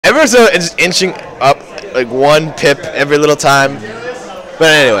Everyone's just inching up like 1 pip every little time. But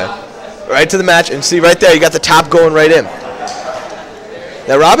anyway, right to the match, and see right there, you got the top going right in.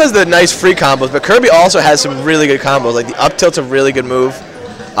 Now Rob has the nice free combos, but Kirby also has some really good combos. Like the up tilt's a really good move.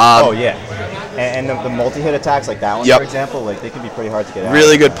 Oh yeah, and the multi-hit attacks like that one, for example, like they can be pretty hard to get out.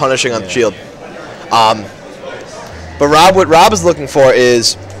 Really good punishing on the shield. But what Rob is looking for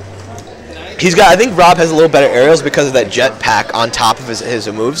is I think Rob has a little better aerials because of that jet pack on top of his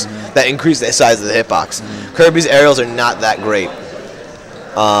moves that increase the size of the hitbox. Kirby's aerials are not that great.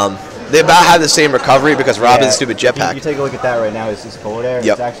 They about have the same recovery because Rob has a stupid jetpack. You take a look at that right now. It's just forward air.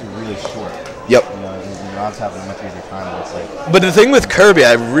 It's actually really short. Yep. You know, and Rob's having a much easier time. It's like. But the thing with Kirby,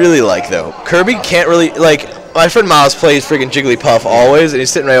 I really like though. Kirby can't really like. My friend Miles plays freaking Jigglypuff always, and he's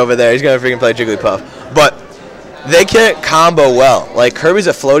sitting right over there. He's gonna freaking play Jigglypuff, but they can't combo well. Like Kirby's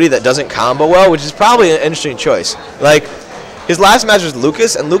a floaty that doesn't combo well, which is probably an interesting choice. Like. His last match was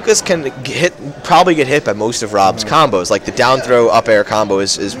Lucas, and Lucas can probably get hit by most of Rob's combos. Like the down throw up air combo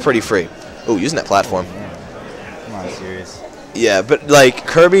is pretty free. Oh, using that platform. Come on, serious. Yeah, but like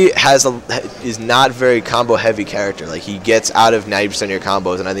Kirby is not very combo heavy character. Like he gets out of 90% of your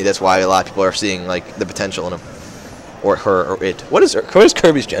combos, and I think that's why a lot of people are seeing like the potential in him, or her, or it. What is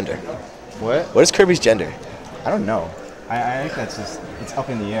Kirby's gender? What is Kirby's gender? I don't know. I think that's just, it's up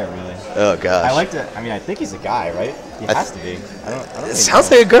in the air, really. Oh, gosh. I like to, I mean, I think he's a guy, right? He has to be. I don't it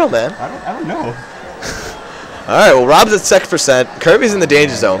sounds like a girl, man. I don't know. All right, well, Rob's at 6%. Kirby's in the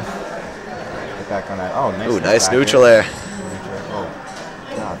danger zone. Get back on that. Oh, nice. Ooh, nice neutral air. Oh,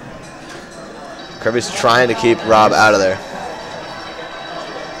 God. Kirby's trying to keep Rob out of there.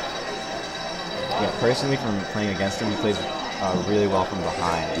 Yeah, personally, from playing against him, he plays really well from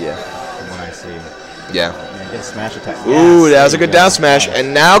behind. Yeah. From what I see. Yeah. Get a smash attack. Ooh, that was a good down smash,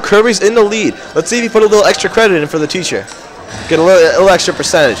 and now Kirby's in the lead. Let's see if he put a little extra credit in for the teacher. Get a little extra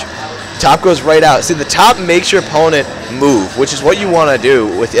percentage. Top goes right out. See, the top makes your opponent move, which is what you want to do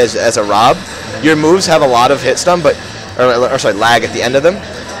with as a Rob. Your moves have a lot of hit stun, or sorry, lag at the end of them.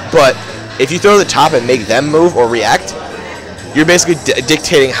 But if you throw the top and make them move or react, you're basically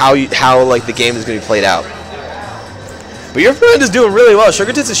dictating how like the game is going to be played out. But your friend is doing really well.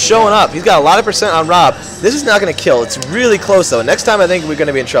 Sugar Tits is showing up. He's got a lot of percent on Rob. This is not going to kill. It's really close, though. Next time, I think we're going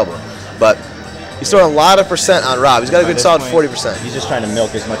to be in trouble. But he's throwing a lot of percent on Rob. He's got a good solid 40%. He's just trying to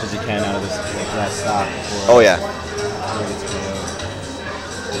milk as much as he can out of this last stock. Oh, yeah.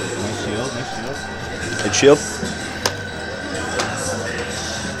 Nice shield. Good shield.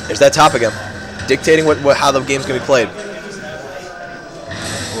 There's that top again. Dictating how the game's going to be played.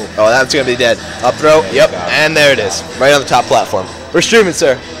 Oh, that's going to be dead. Up throw, yep, and there it is. Right on the top platform. We're streaming,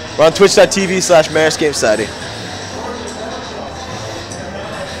 sir. We're on twitch.tv/Marist Game Society.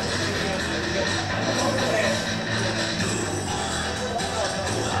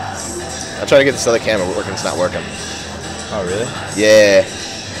 I'm trying to get this other camera working. It's not working. Oh, really? Yeah.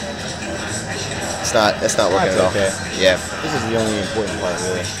 It's not working at all. Okay. Yeah. This is the only important part,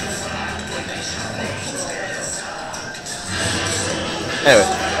 really. Anyway,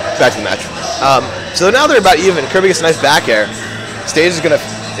 back to the match. So now they're about even. Kirby gets a nice back air. Stage is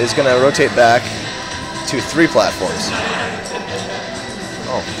gonna rotate back to 3 platforms.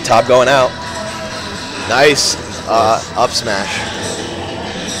 Oh, top going out. Nice up smash.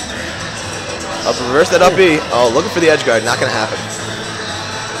 Up reverse that up B. Oh, looking for the edge guard. Not gonna happen.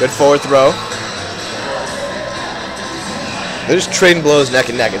 Good forward throw. They're just trading blows neck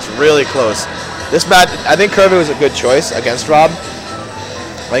and neck. It's really close. This match, I think Kirby was a good choice against Rob.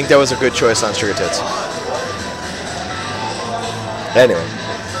 I think that was a good choice on Sugar Tits. Anyway.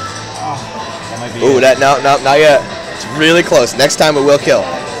 Ooh, not yet. It's really close. Next time it will kill.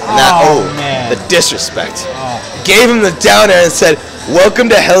 Man. The disrespect. Gave him the down air and said, "Welcome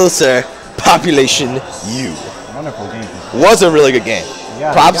to hell, sir. Population U." Wonderful game. Was a really good game.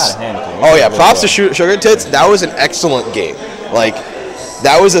 Props. Oh yeah, props to Sugar Tits. That was an excellent game. Like,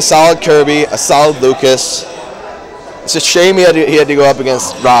 that was a solid Kirby, a solid Lucas. It's a shame he had to go up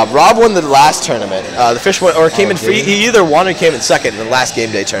against Rob. Rob won the last tournament. The fish went, or came in free. He either won or came in second in the last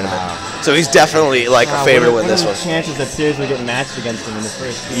game day tournament. So he's definitely like a favorite to win this one. Chances that Sears would get matched against him in the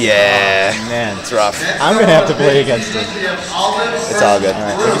first game. Yeah, oh, man, it's rough. I'm gonna have to play against him. It's all good. All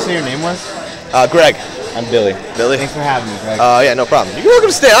right. What did you say your name was? Greg. I'm Billy. Billy. Thanks for having me, Greg. Yeah, no problem. You're welcome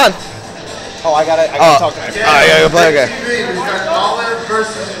to stay on. Oh, I gotta talk to him. I gotta go play. Okay. We've got Olive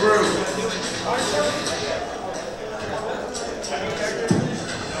versus Groove.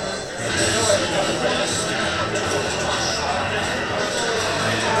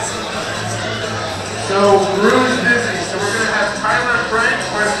 So Groove is busy, so we're gonna have Tyler Frank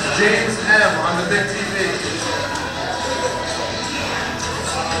versus James M on the big TV.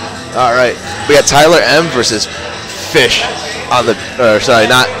 All right, we got Tyler M versus Fish on the, sorry,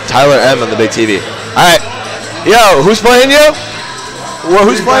 not Tyler M on the big TV. All right, yo, who's playing you? Well,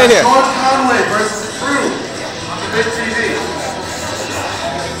 who's playing here? Sean Conway versus Crew on the big TV.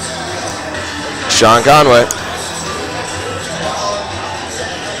 Sean Conway.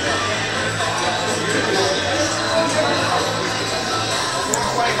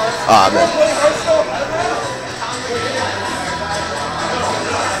 Ah, man.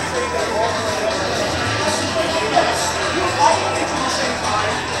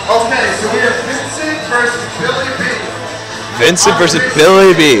 Okay, so we have Vincent versus Billy B. Vincent versus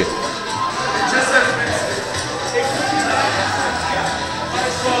Billy B. It just says Vincent.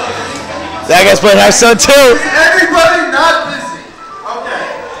 That guy's playing High Sun too. Everybody not busy. Okay.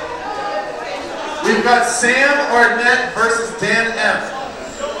 We've got Sam Arnett versus Dan M.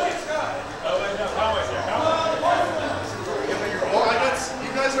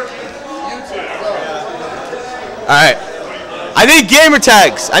 All right. I need gamer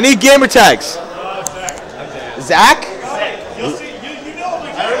tags. I need gamer tags. Zach? You'll see. You know we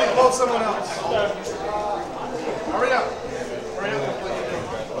I already called someone else. Hurry up.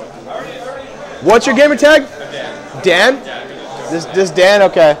 What's your gamer tag? Dan. This Dan?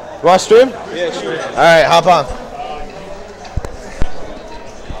 Okay. You want to stream? Yeah, sure. All right, hop on.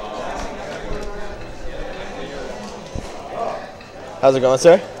 How's it going,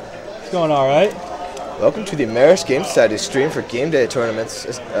 sir? It's going all right. Welcome to the Marist Game Society stream for game day tournaments.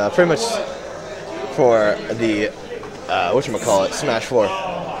 Pretty much for the whatchamacallit, Smash 4.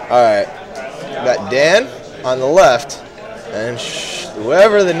 Alright. We got Dan on the left and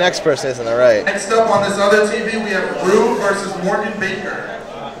whoever the next person is on the right. Next up on this other TV, we have Rue versus Morgan Baker.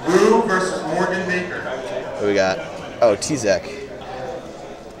 Rue versus Morgan Baker. What we got? Oh, T-Zach.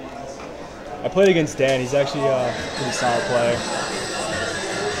 I played against Dan. He's actually a pretty solid player.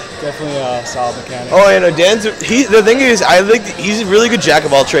 Definitely a solid mechanic. Oh, and Dan's the thing is, I think he's a really good jack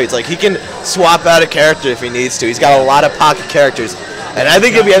of all trades. Like, he can swap out a character if he needs to. He's got a lot of pocket characters, and I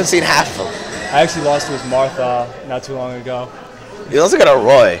think if we haven't seen half of them. I actually lost to his Martha not too long ago. He also got a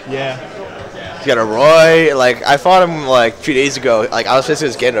Roy. Yeah. He's got a Roy. Like, I fought him like 2 days ago. Like, I was facing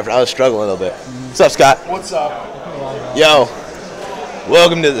his Gandalf, and I was struggling a little bit. What's up, Scott? What's up? Yo,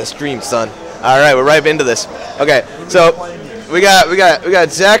 welcome to the stream, son. All right, we're right into this. Okay, so we got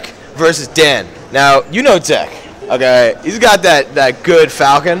Zach versus Dan. Now you know Zach. Okay, he's got that good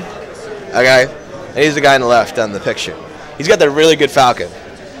Falcon. Okay, and he's the guy on the left on the picture. He's got that really good Falcon.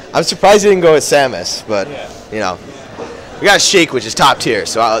 I'm surprised he didn't go with Samus, but you know, we got Sheik, which is top tier.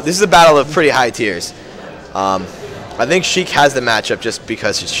 So this is a battle of pretty high tiers. I think Sheik has the matchup just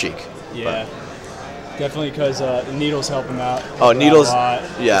because he's Sheik. Yeah. Definitely because Needles help him out. Oh, Needles, a lot.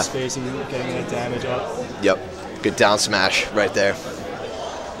 yeah. Spacing, getting that damage up. Yep, good down smash right there.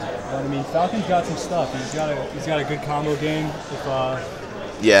 But, I mean, Falcon's got some stuff. He's got a good combo game.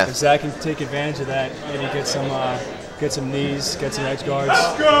 If Zach can take advantage of that, maybe get some knees, get some edge guards.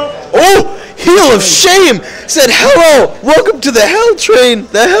 Let's go! Oh, heel of shame said hello. Welcome to the hell train.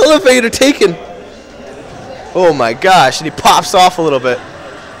 The elevator taken. Oh my gosh, and he pops off a little bit.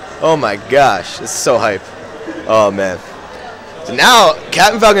 Oh my gosh, it's so hype. Oh man. So now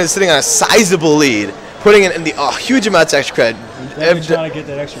Captain Falcon is sitting on a sizable lead, putting in the huge amounts of extra credit. Definitely trying to get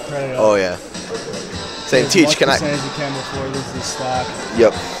that extra credit up. Oh yeah. Saying, Teach, can I? As you can before he loses his stock.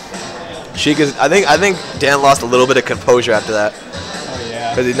 Yep. Sheik is. I think Dan lost a little bit of composure after that. Oh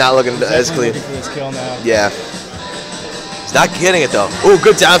yeah. Because he's not looking as clean. Looking for this kill now. Yeah. He's not getting it though. Oh,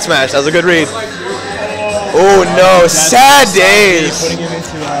 good down smash. That was a good read. Oh no, sad days.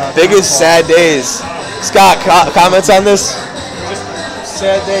 Biggest sad days. Scott, comments on this? Just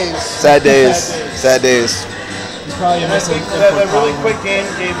sad days. Sad days. Sad days. He's probably missing. That really quick game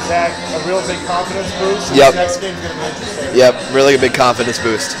gave Zach a real big confidence boost. Yep. Next game's gonna be interesting. Yep, really a big confidence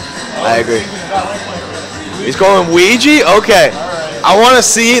boost. I agree. He's going Ouija? Okay. I want to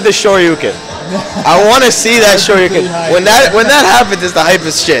see the Shoryuken. I want to see that Shoryuken. When that happens, it's the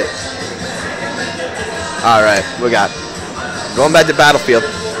hypest shit. All right, we got going back to Battlefield.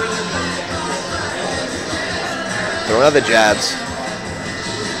 Throwing out the jabs.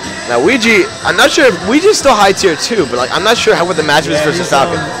 Now Ouija, I'm not sure if Ouija's still high tier too, but like I'm not sure what the matchup is versus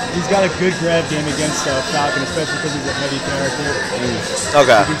Falcon. He's got a good grab game against Falcon, especially because he's a heavy character.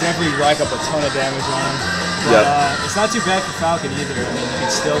 Okay. He can definitely rack up a ton of damage on him. But it's not too bad for Falcon either. I mean, you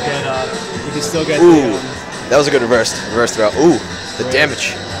can still get. Ooh, that was a good reverse throw. Ooh, the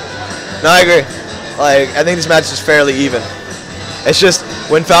damage. No, I agree. Like, I think this match is fairly even. It's just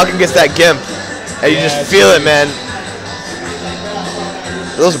when Falcon gets that gimp, and you just feel it, man.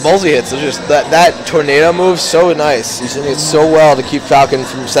 those multi-hits, that tornado move, so nice. He's doing it so well to keep Falcon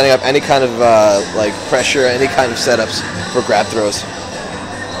from setting up any kind of like pressure, any kind of setups for grab throws.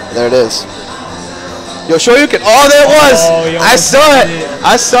 There it is. Yo, Shoryuken. Oh, there it was. I saw it.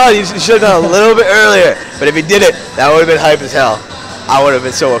 I saw it. You should have done it a little bit earlier. But if he did it, that would have been hype as hell. I would have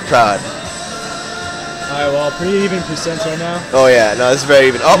been so proud. All right, well, pretty even percents right now. Oh, yeah. No, this is very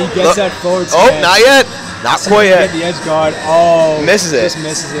even. Oh, and he gets that forward smash. Oh, not yet. Not quite yet. Get the edge guard. Oh. Misses it. Just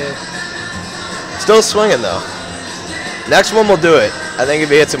misses it. Still swinging, though. Next one will do it. I think if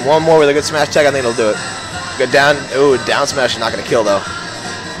he hits him one more with a good smash tech, I think he'll do it. Go down. Ooh, down smash is not going to kill, though.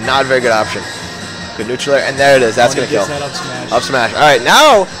 Not a very good option. Good neutral air, and there it is. That's going to kill. Up smash. All right,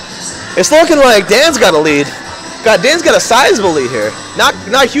 now it's looking like Dan's got a lead. Dan's got a sizable lead here. Not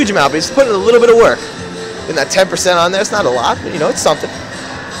a huge amount, but he's putting a little bit of work. And that 10% on there, it's not a lot, but you know, it's something.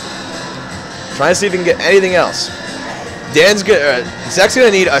 Trying to see if he can get anything else. Zek's going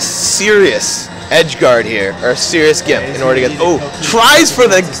to need a serious edge guard here, or a serious gimp in order to get. Oh, tried for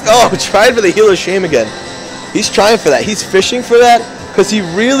the heel of shame again. He's trying for that. He's fishing for that because he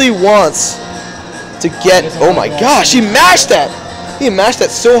really wants to get. Oh my gosh, he mashed that. He mashed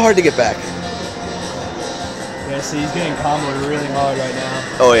that so hard to get back. Yeah, see, he's getting comboed really hard right now.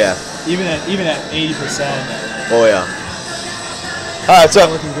 Oh yeah. Even at 80%. Oh yeah. All right, so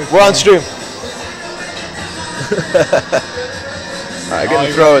we're on stream. All right,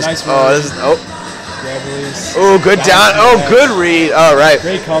 getting throws. Nice this is grab release. Oh, good down. Oh, good read. All right.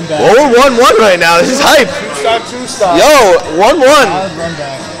 Great comeback. Oh, 1-1 right now. This is hype. Two stop. Yo, 1-1. Run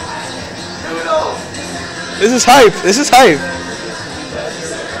back. This is hype. This is hype.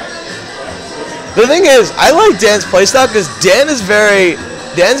 The thing is, I like Dan's playstyle because Dan's very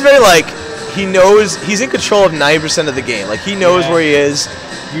like, he knows, he's in control of 90% of the game. Like, he knows where he is.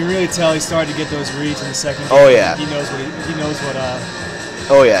 You can really tell he's starting to get those reads in the second game. Oh yeah. He knows what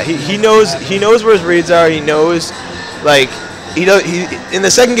Oh yeah, he knows where his reads are. He knows, like, he in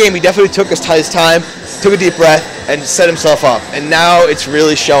the second game he definitely took his time, took a deep breath, and set himself up. And now it's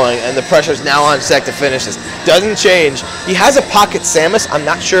really showing, and the pressure is now on Zek to finish this. Doesn't change. He has a pocket Samus. I'm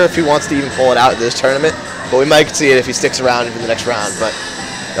not sure if he wants to even pull it out in this tournament, but we might see it if he sticks around for the next round. But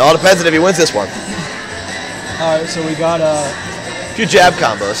it all depends on if he wins this one. All right, so we got a few jab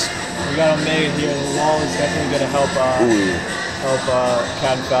combos. We got Omega here. The wall is definitely going to help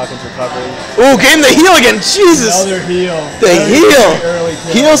Captain Falcon's recovery. Ooh, game the heel again. Jesus. Another heel. The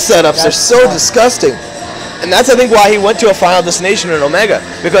heel setups are so disgusting. And that's, I think, why he went to a Final Destination in Omega,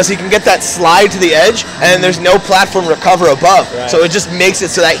 because he can get that slide to the edge, and there's no platform recover above. Right. So it just makes it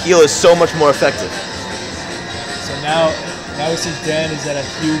so that heel is so much more effective. So now we see Dan is at a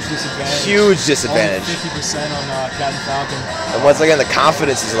huge disadvantage. Huge disadvantage. Only 50% on Captain Falcon. And once again, the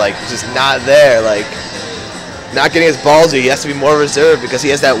confidence is like just not there. Like, not getting as ballsy. He has to be more reserved because he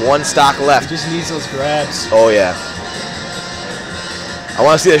has that one stock left. He just needs those grabs. Oh yeah. I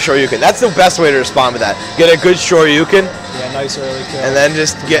want to see the Shoryuken. That's the best way to respond with that. Get a good Shoryuken. Yeah, nice early kill. And then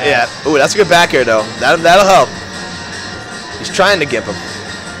just get, Ooh, that's a good back air though. That'll help. He's trying to gimp him.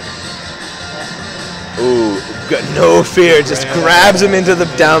 Ooh, good, no fear. Just grabs him into the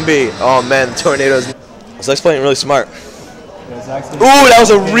down B. Oh man, the tornadoes. Zek's playing really smart. Ooh, that was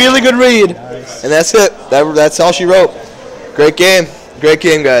a really good read. Nice. And that's it. That's all she wrote. Great game. Great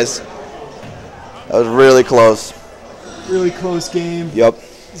game, guys. That was really close. Really close game. Yep.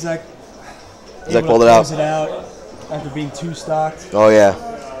 Zek pulled it out. After being too stocked. Oh yeah.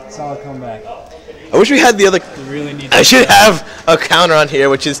 Solid comeback. I wish we had the other. We really need. I should have a counter on here,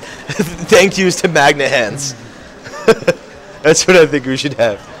 which is thank yous to Magnet Hands. That's what I think we should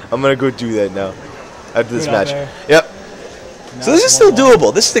have. I'm gonna go do that now after this match. Yep. Now so this is still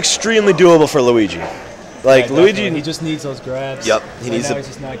doable. This is extremely doable for Luigi. Like Luigi, he just needs those grabs. Yep. He needs them. He's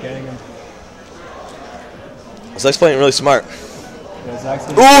just not getting them. Zek's playing really smart. Ooh,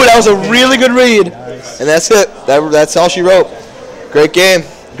 that was a really good read. Nice. And that's it. That's all she wrote. Great game.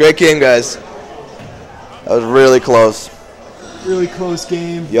 Great game, guys. That was really close. Really close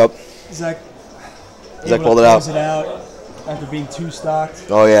game. Yep. Zek pulled it out. After being too stocked.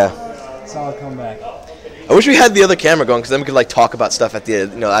 Oh yeah. Solid comeback. I wish we had the other camera going, because then we could like talk about stuff at the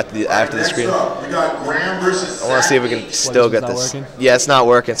after the screen. I want to see if we can still get this. Yeah, it's not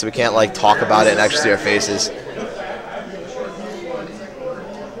working, so we can't like talk about it and actually see our faces.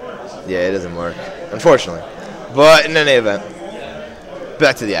 Yeah, it doesn't work, unfortunately. But in any event,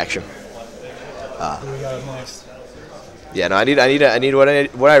 back to the action. Yeah, no,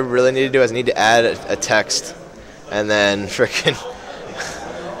 what I really need to do is I need to add a text, and then frickin'.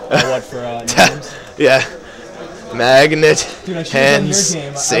 What for names? Yeah. Magnet Hands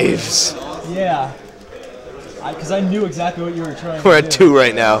saves. Yeah. Because I knew exactly what you were trying We're to do. at 2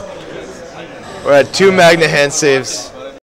 right now. We're at 2 Magna hand saves.